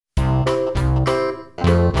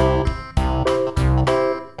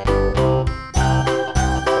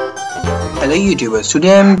Hello YouTubers,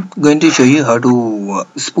 today I'm going to show you how to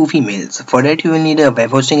spoof emails. For that you will need a web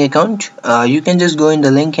hosting account. You can just go in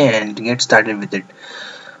the link and get started with it.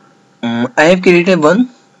 I have created one.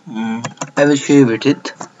 I will show you with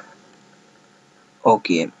it.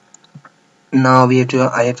 Okay, now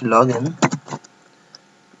I have to log in.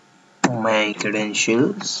 My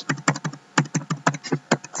credentials.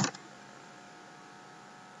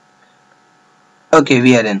 Okay,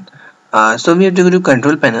 we are in. So we have to go to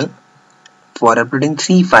control panel for uploading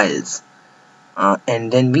 3 files.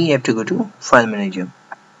 And then we have to go to file manager.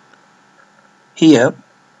 Here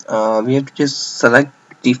we have to just select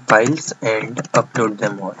the files and upload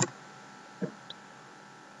them all.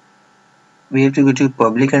 We have to go to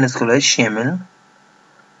public underscore HTML.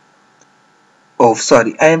 Oh,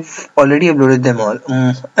 sorry, I have already uploaded them all.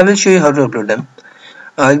 I will show you how to upload them.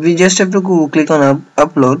 We just have to click on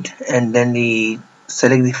upload and then we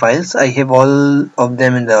select the files. I have all of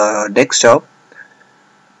them in the desktop.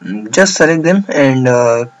 Just select them and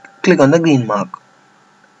click on the green mark.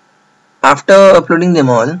 After uploading them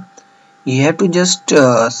all, you have to just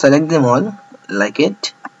select them all like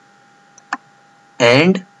it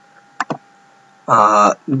and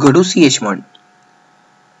go to chmod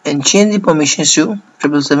and change the permissions to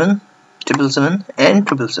 777, 777 and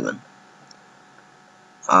 777.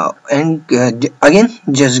 Again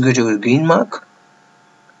just go to green mark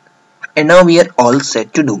and now we are all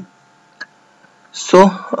set to do.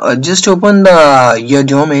 So just open the your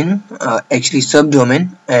domain, actually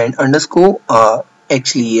subdomain and underscore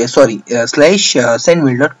slash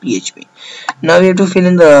sendmail.php. Now we have to fill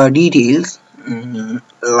in the details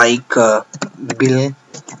like Bill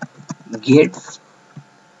Gates,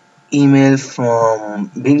 email from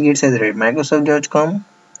billgates@microsoft.com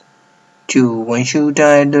to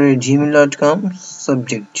vanshuta@gmail.com.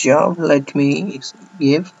 Subject job, let me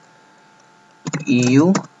give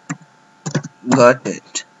you got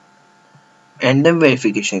it, and the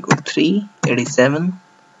verification code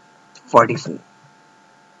 38744.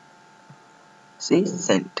 Say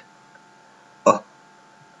sent. Oh,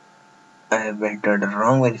 I have entered the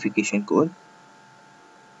wrong verification code,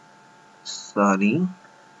 sorry.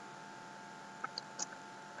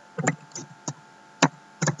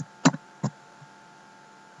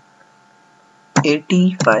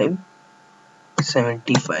 $85,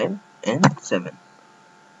 $75 and 7.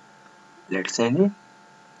 Let's send it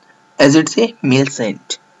as it's a mail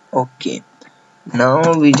sent. Okay,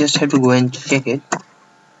 now we just have to go and check it.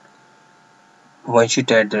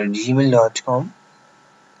 vanshuta@gmail.com,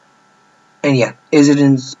 and yeah, is it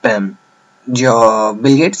in spam? Job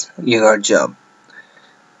Bill Gates, you got job.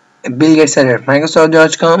 Bill Gates at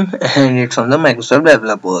Microsoft.com, and it's from the Microsoft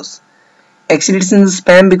developers. Actually, it's in the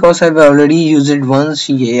spam because I've already used it once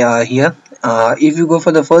here. If you go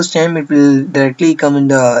for the first time, it will directly come in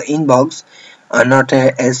the inbox, not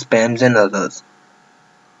as spams and others.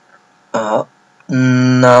 Now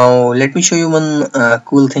let me show you one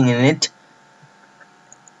cool thing in it.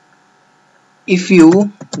 If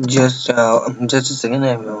you just a second,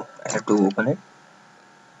 I have to open it.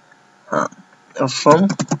 From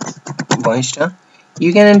Vanshuta,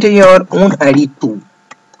 you can enter your own ID too.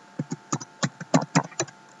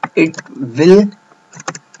 It will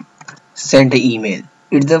send an email.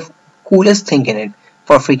 It's the coolest thing in it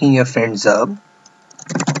for freaking your friends up.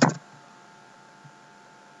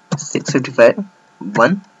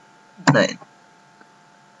 65519.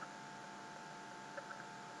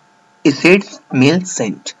 It says mail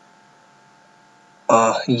sent.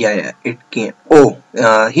 Yeah, it came. Oh,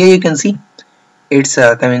 here you can see it's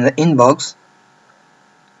come in the inbox.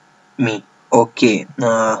 Me. Okay.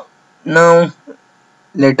 Now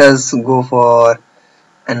let us go for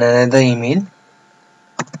another email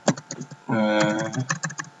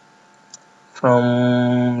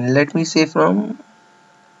from, let me say, from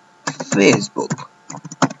Facebook,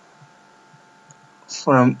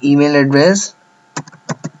 from email address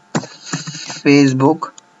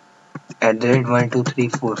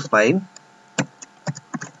Facebook@12345.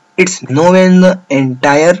 It's nowhere in the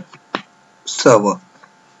entire server.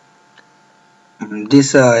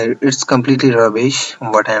 This it's completely rubbish.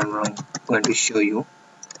 What I am going to show you.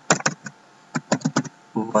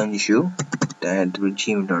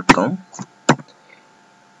 vanshu@gmail.com.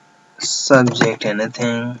 Subject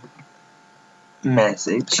anything,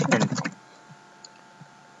 message anything.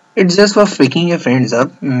 It's just for freaking your friends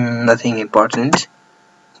up, nothing important,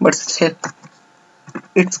 but still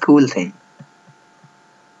it's cool thing.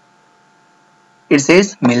 It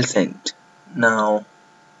says mail sent. Now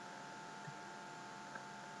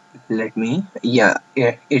let me, yeah,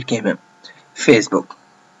 it came in Facebook.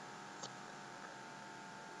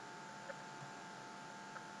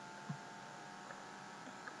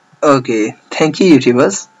 Okay, thank you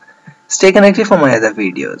YouTubers. Stay connected for my other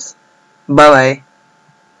videos. Bye bye.